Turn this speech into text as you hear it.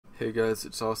Hey guys,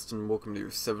 it's Austin. Welcome to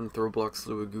your 7th Roblox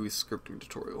GUI scripting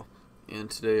tutorial. And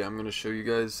today I'm going to show you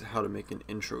guys how to make an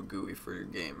intro GUI for your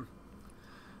game.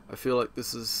 I feel like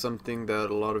this is something that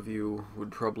a lot of you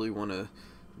would probably want to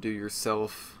do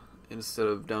yourself instead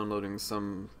of downloading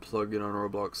some plugin on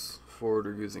Roblox for it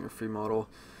or using a free model,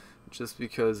 just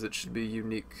because it should be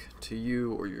unique to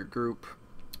you or your group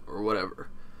or whatever.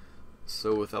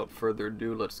 So without further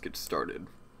ado, let's get started.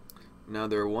 Now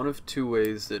there are one of two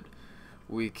ways that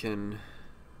we can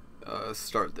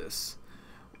start this,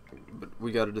 but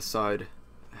we got to decide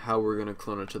how we're going to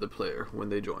clone it to the player when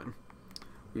they join.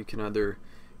 We can either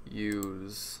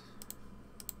use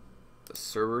a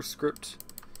server script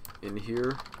in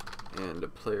here and a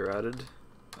player added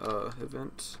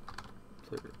event,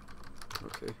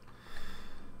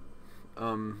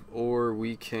 or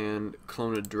we can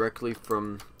clone it directly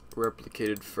from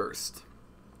replicated first.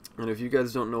 And if you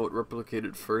guys don't know what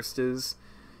replicated first is,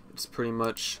 it's pretty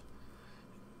much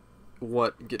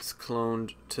what gets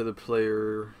cloned to the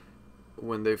player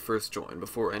when they first join,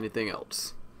 before anything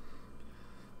else.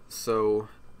 So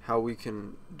how we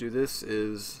can do this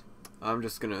is, I'm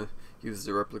just gonna use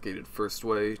the replicated first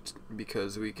way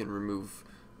because we can remove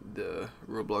the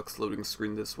Roblox loading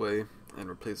screen this way and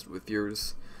replace it with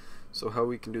yours. So how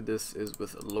we can do this is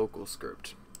with a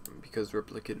LocalScript, because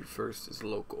replicated first is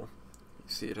local. You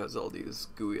see it has all these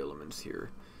GUI elements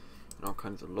here and all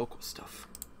kinds of local stuff.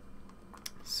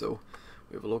 So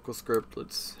we have a LocalScript.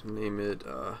 Let's name it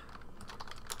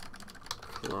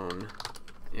clone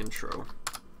intro.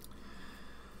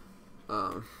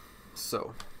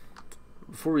 So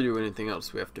before we do anything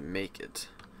else, we have to make it.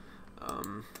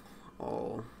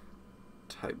 I'll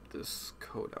type this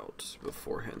code out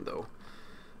beforehand though.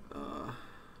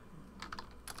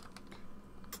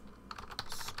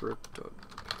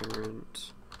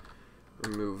 Script.Parent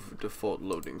remove default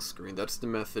loading screen. That's the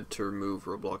method to remove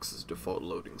Roblox's default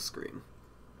loading screen.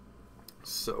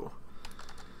 So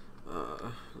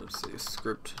let's say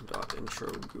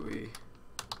script.IntroGUI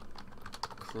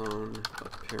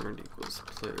clone.parent equals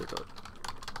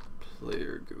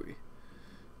player.player GUI.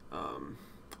 Well,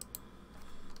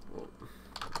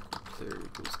 player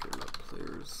equals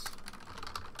players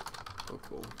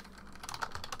local,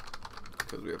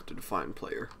 because we have to define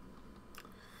player.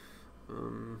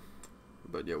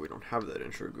 But yeah, we don't have that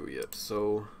intro GUI yet,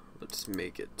 so let's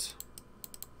make it.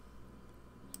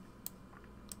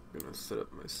 I'm gonna set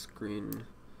up my screen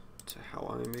to how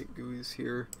I make GUIs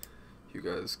here. You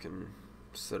guys can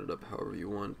set it up however you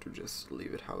want, or just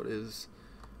leave it how it is.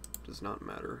 Does not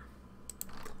matter.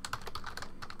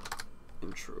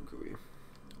 Intro GUI.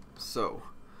 So,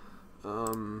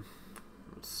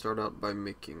 let's start out by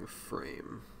making a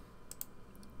frame.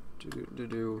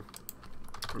 And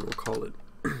we'll call it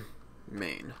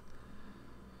main.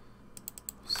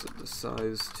 Set the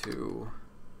size to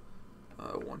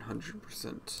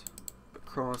 100%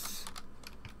 across,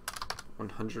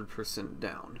 100%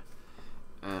 down.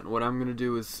 And what I'm gonna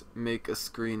do is make a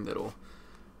screen that'll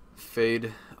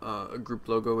fade a group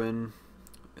logo in,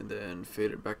 and then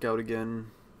fade it back out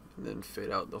again, and then fade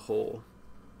out the whole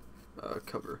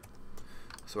cover.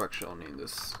 So actually I'll name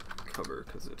this cover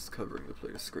because it's covering the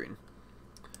player screen.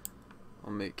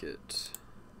 I'll make it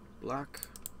black.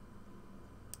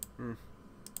 I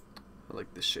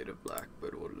like this shade of black,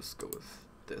 but we'll just go with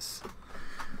this.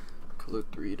 Color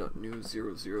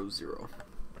 3.new000.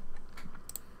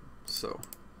 So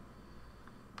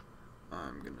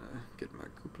I'm gonna get my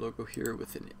group logo here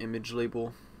with an image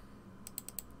label.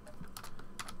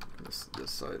 This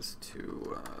size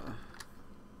to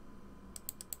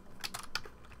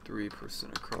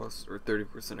 3% across, or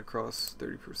 30% across,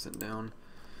 30% down,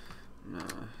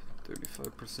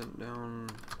 35% down.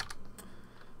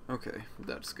 Okay,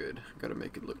 that's good. Gotta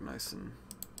make it look nice and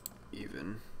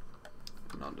even,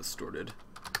 not distorted.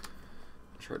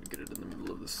 Try to get it in the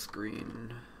middle of the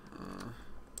screen.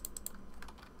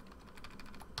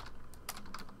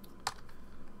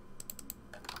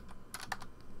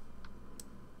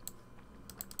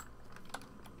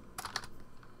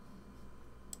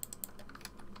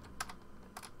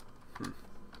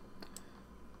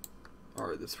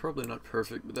 Alright, that's probably not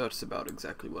perfect, but that's about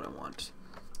exactly what I want.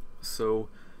 So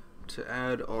to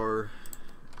add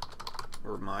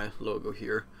my logo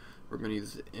here, we're going to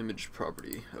use the image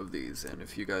property of these, and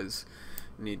if you guys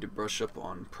need to brush up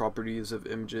on properties of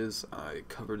images, I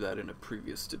covered that in a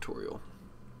previous tutorial,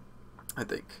 I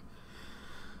think.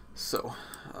 So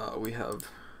we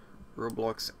have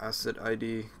Roblox asset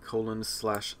ID : /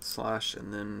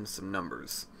 and then some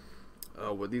numbers.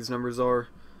 What these numbers are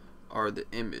the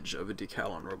image of a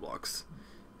decal on Roblox,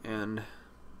 and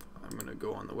I'm gonna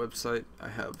go on the website. I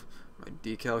have my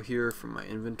decal here from my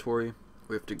inventory,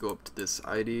 we have to go up to this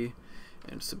ID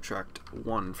and subtract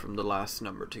 1 from the last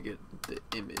number to get the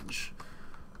image.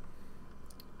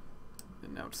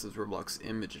 And now it says Roblox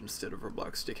image instead of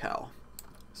Roblox decal.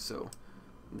 So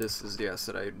this is the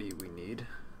asset ID we need.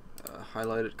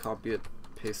 Highlight it, copy it,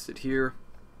 paste it here.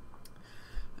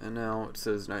 And now it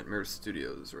says Nightmare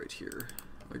Studios right here,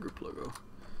 my group logo.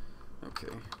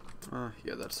 Okay,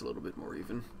 yeah, that's a little bit more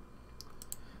even.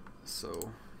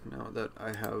 So now that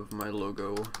I have my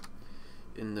logo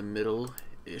in the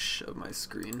middle-ish of my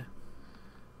screen,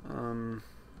 I'm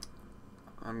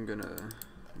gonna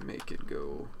make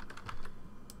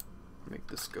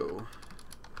this go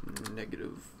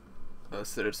negative,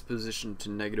 set its position to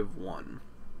 -1.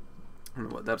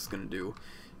 And what that's gonna do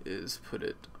is put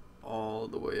it all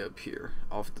the way up here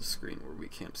off the screen where we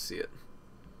can't see it.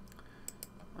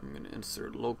 I'm gonna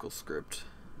insert LocalScript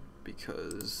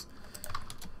because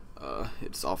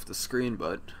it's off the screen,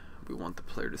 but we want the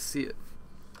player to see it.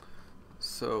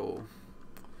 So,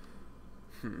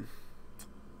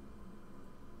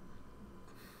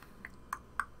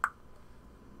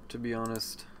 to be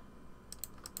honest,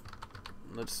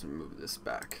 let's move this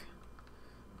back,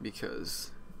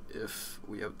 because if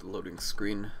we have the loading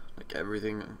screen, like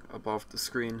everything up off the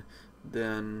screen,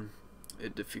 then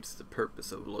it defeats the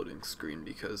purpose of loading screen,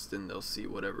 because then they'll see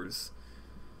wherever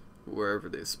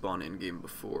they spawn in game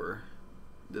before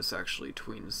this actually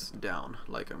tweens down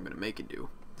like I'm gonna make it do.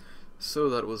 So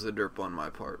that was a derp on my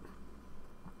part.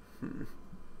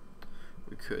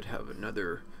 We could have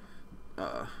another,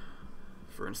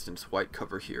 for instance, white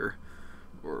cover here,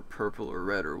 or purple or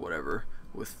red or whatever,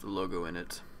 with the logo in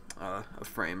it, a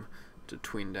frame to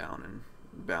tween down and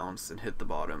bounce and hit the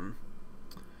bottom,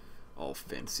 all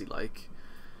fancy like.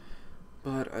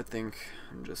 But I think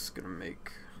I'm just gonna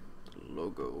make the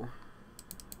logo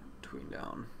tween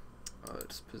down.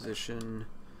 Its position.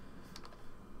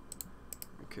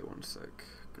 Okay, one sec.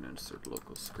 Gonna insert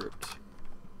LocalScript.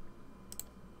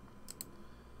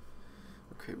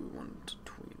 Okay, we want to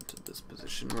tween to this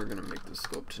position. We're gonna make this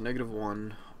go up to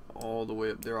 -1, all the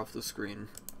way up there off the screen.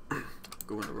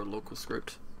 Go into our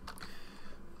LocalScript.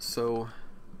 So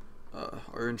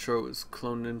our intro is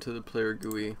cloned into the player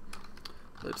GUI.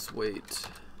 Let's wait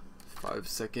 5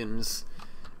 seconds,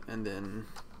 and then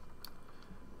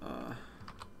one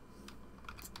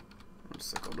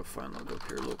sec, I'll define logo up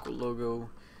here. Local logo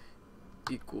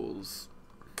equals,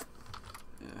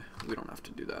 we don't have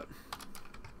to do that.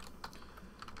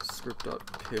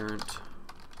 Script.Parent,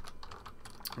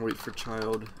 wait for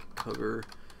child, cover,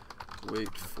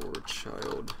 wait for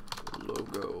child,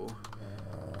 logo,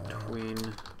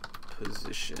 tween,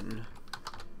 position,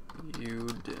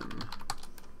 udim,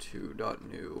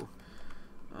 2.new.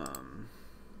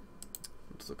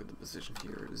 Let's look at the position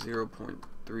here.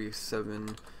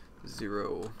 0.370,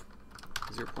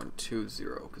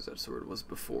 0.20, because that's where it was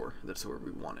before. That's where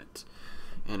we want it.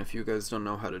 And if you guys don't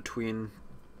know how to tween,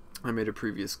 I made a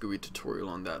previous GUI tutorial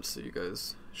on that, so you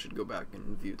guys should go back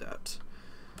and view that.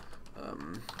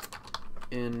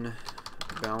 In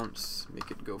bounce,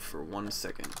 make it go for 1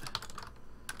 second.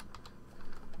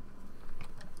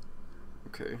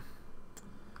 Okay.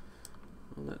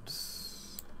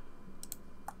 Let's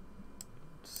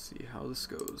see how this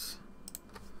goes.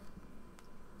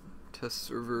 Test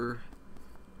server.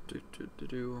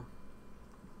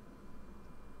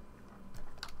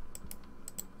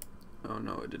 Oh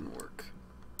no, it didn't work.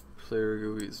 Player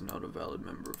GUI is not a valid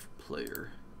member of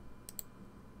player.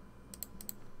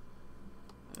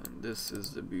 And this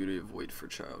is the beauty of wait for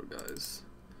child, guys.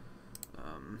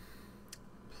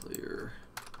 Player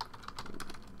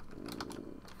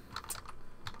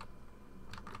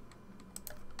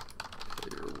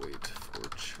wait for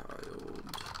child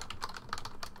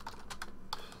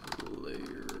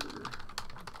player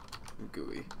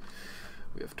GUI.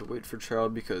 We have to wait for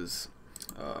child because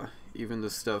even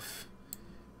this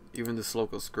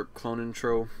LocalScript clone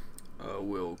intro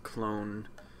will clone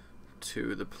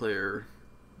to the player,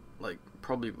 like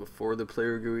probably before the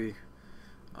player GUI.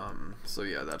 So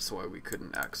yeah, that's why we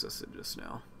couldn't access it just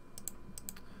now.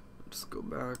 Let's go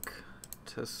back.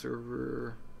 Test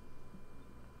server.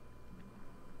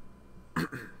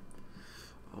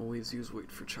 Always use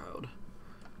wait for child.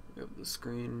 We have the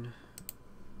screen.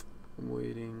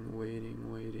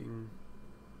 Waiting.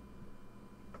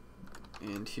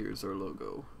 And here's our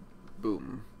logo.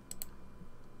 Boom.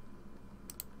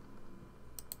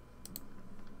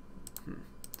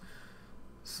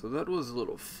 So that was a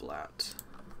little flat.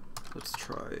 Let's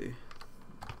try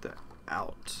the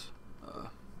out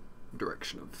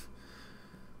direction of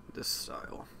this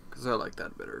style, because I like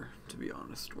that better, to be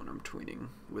honest, when I'm tweening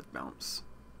with bounce.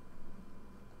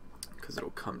 because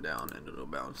it'll come down and it'll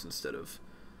bounce instead of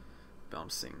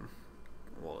bouncing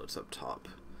while it's up top.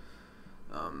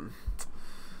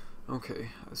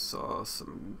 Okay, I saw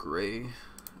some gray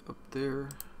up there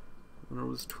when I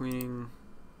was tweening.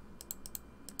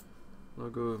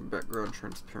 Logo background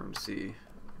transparency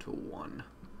to 1.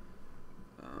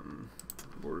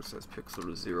 Border size pixel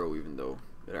to 0, even though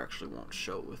it actually won't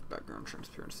show with background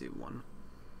transparency 1.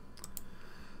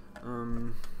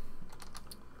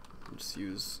 Let's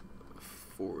use a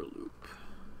for loop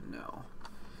now.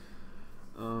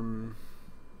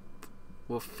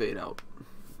 We'll fade out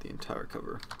the entire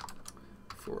cover.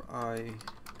 For I,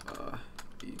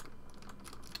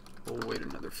 we'll wait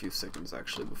another few seconds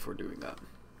actually before doing that.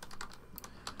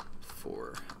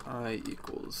 For I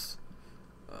equals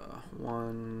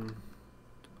 1,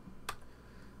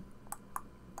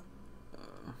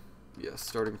 yeah,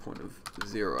 starting point of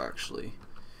 0 actually,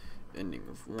 ending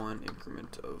of 1,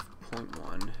 increment of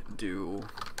 0.1, do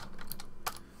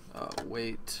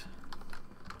wait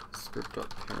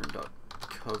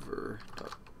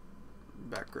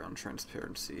script.Parent.Cover.background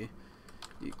transparency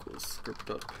equals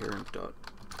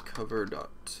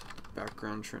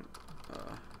script.Parent.Cover.background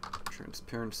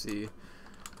transparency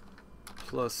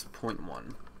plus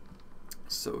 0.1.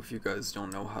 So if you guys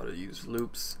don't know how to use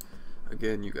loops,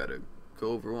 again, you gotta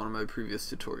go over one of my previous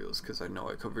tutorials, because I know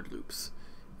I covered loops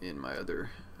in my other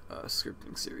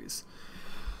scripting series.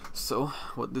 So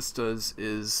what this does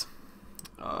is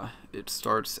it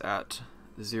starts at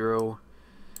 0,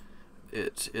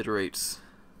 it iterates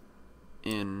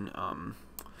in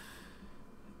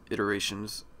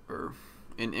iterations, or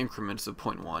in increments of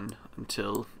 0.1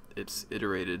 until it's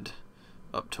iterated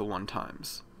up to 1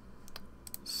 times.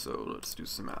 So let's do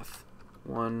some math.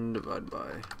 1 divided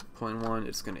by 0.1,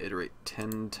 it's going to iterate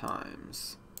 10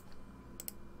 times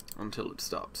until it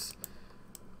stops.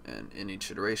 And in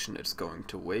each iteration, it's going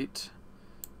to wait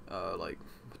like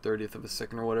 1/30 of a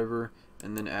second or whatever,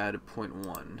 and then add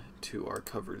 0.1 to our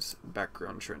cover's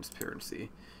background transparency.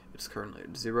 It's currently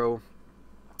at 0,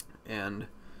 and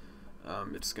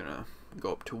it's going to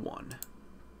go up to 1.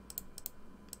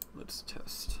 Let's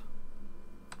test.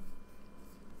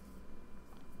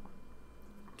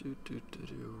 Do do do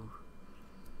do.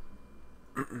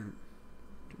 Do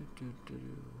do do do.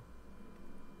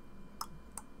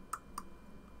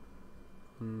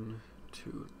 1,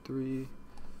 2, 3.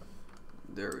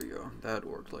 There we go. That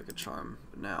worked like a charm.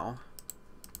 But now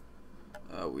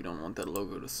we don't want that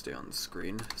logo to stay on the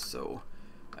screen. So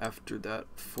after that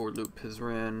for loop has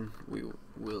ran, we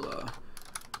will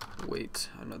wait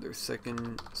another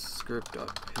second.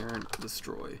 Script.Parent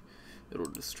destroy. It'll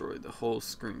destroy the whole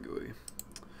screen GUI.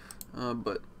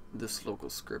 But this local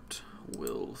script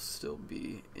will still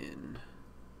be in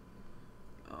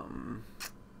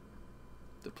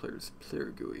the player's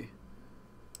player GUI.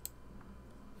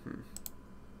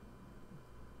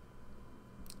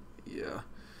 Yeah,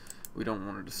 we don't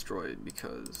want to destroy it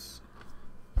because,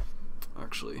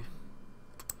 actually,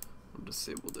 I'll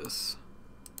disable this.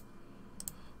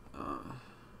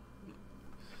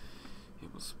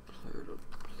 It was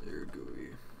player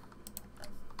GUI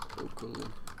local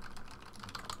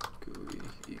GUI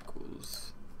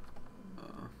equals.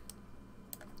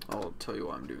 I'll tell you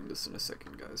why I'm doing this in a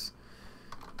second, guys.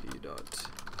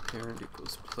 g.parent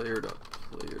equals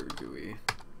player.player GUI.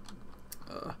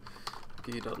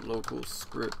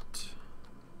 g.LocalScript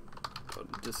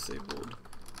disabled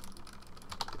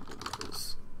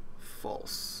is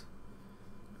false.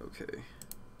 Okay.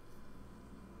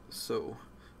 So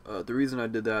the reason I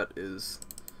did that is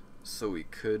so we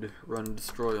could run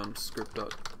destroy on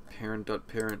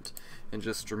script.Parent.Parent and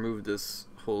just remove this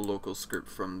whole local script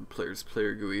from the player's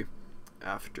player GUI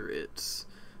after it's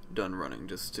done running,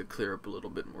 just to clear up a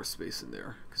little bit more space in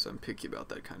there, because I'm picky about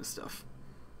that kind of stuff.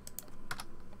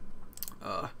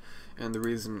 And the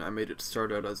reason I made it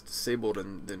start out as disabled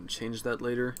and then change that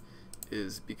later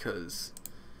is because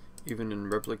even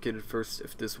in replicated first,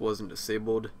 if this wasn't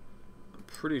disabled, I'm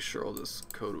pretty sure all this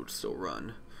code would still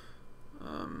run.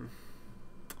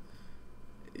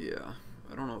 Yeah,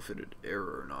 I don't know if it'd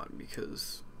error or not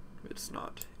because it's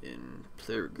not in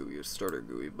player GUI or starter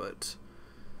GUI, but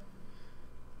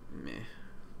meh.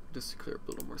 Just to clear up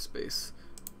a little more space,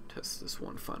 test this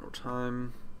one final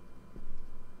time.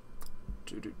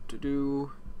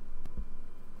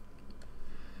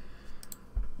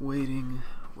 Waiting.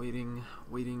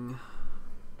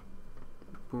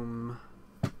 Boom.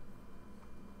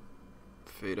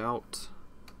 Fade out.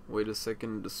 Wait a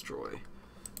second, destroy.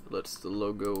 Lets the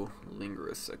logo linger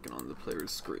a second on the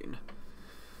player's screen.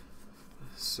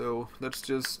 So that's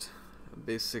just a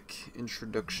basic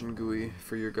introduction GUI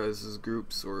for your guys'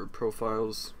 groups or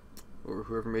profiles. or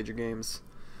whoever made your games.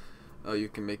 You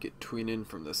can make it tween in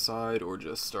from the side, or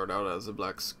just start out as a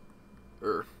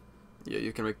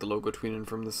you can make the logo tween in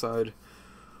from the side,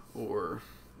 or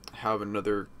have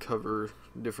another cover,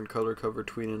 different color cover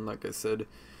tween in, like I said.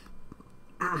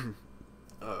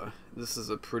 This is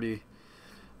a pretty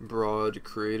broad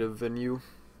creative venue.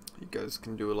 You guys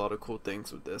can do a lot of cool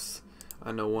things with this.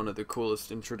 I know one of the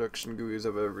coolest introduction GUIs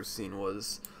I've ever seen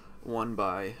was one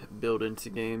by Build Into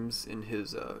Games in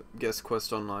his Guest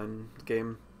Quest Online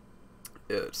game.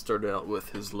 It started out with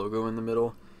his logo in the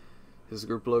middle, his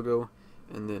group logo,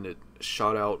 and then it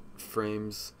shot out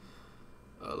frames,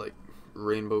 like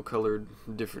rainbow colored,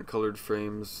 different colored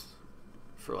frames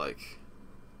for like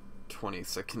 20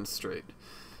 seconds straight.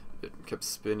 It kept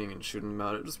spinning and shooting them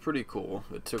out. It was pretty cool.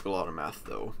 It took a lot of math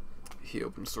though. He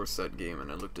open sourced that game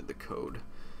and I looked at the code.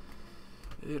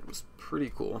 It was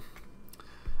pretty cool.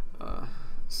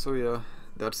 So yeah,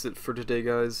 that's it for today,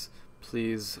 guys.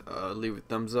 Please leave a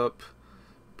thumbs up,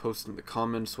 post in the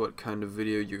comments what kind of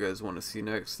video you guys want to see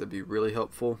next. That'd be really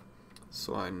helpful,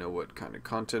 so I know what kind of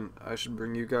content I should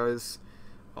bring you guys.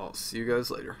 I'll see you guys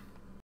later.